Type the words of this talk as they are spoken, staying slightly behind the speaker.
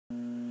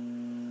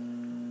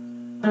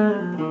Santa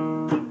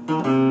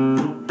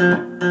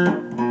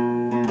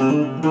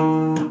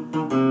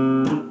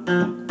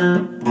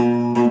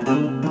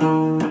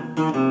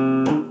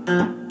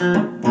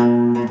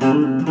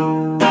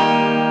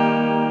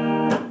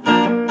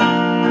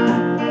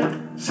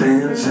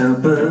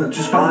Silver,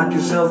 just spark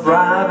yourself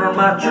right from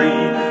my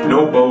tree.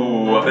 No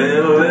bow, I've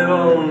been a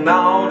little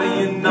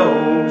naughty, you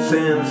know.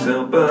 Santa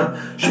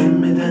Silver,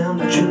 shimmy down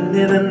the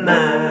chimney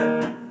tonight.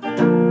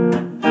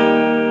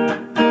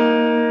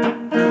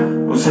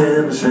 Oh,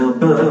 Santa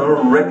Silver,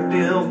 a record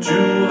deal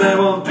too, they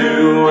will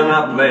do when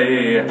I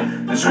play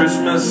this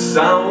Christmas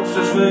song's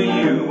just for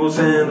you. Oh,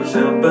 Santa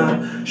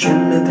Silver,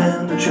 shimmy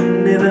down the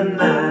chimney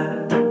tonight.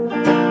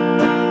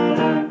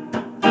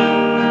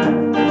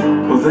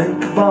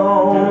 Think of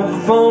all the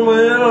fun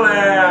we'll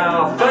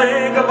have.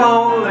 Think of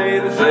all the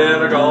ladies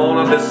that are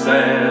gonna be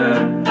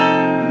sad.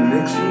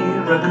 Next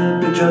year I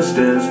could be just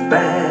as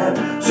bad.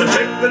 So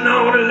check the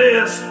naughty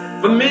list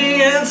for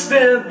me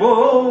instead.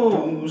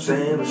 Whoa,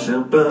 Santa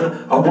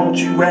Silver, I want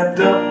you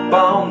wrapped up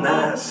all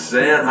nice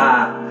and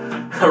hot.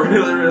 I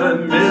really,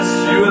 really miss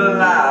you a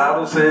lot.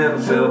 Oh, Santa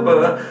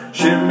Silver,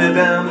 shimmy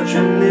down the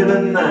chimney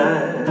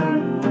tonight.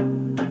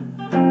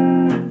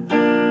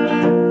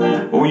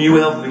 Oh,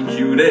 you elfin'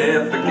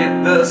 cutie,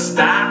 forget the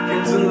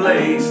stockings and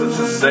lace. Let's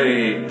just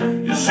say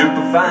you're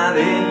super fine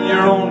in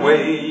your own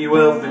way. You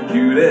elfin'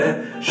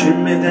 cutie,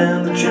 shimmy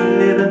down the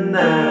chimney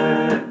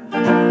tonight.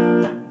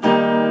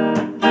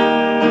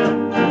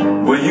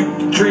 Well, you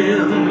can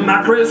trim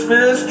my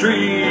Christmas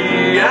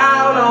tree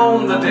out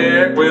on the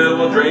deck where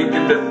we'll drink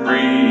and be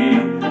free.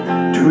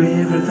 Do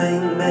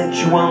everything that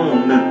you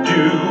wanna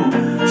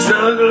do.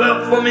 Snuggle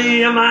up for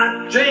me, I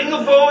might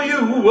jingle for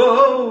you.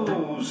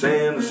 Whoa,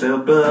 Santa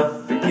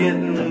Silver,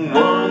 forgetting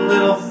one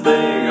little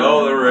thing.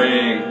 Oh, the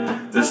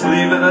ring, just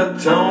leaving a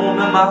tone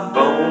on my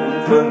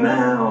phone for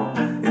now.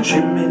 And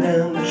shimmy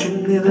down the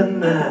chimney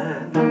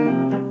tonight.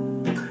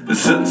 The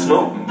soot and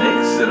smoke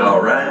makes it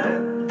alright.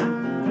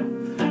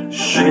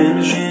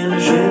 Shimmy, shimmy,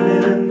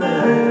 shimmy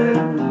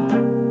tonight.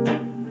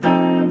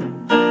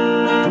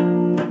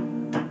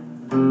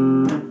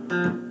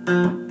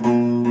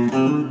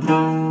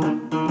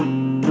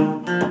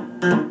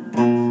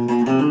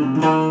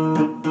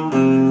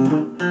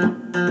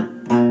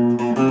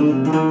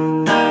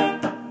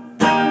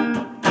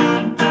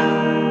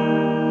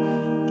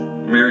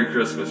 Merry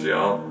Christmas,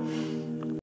 y'all.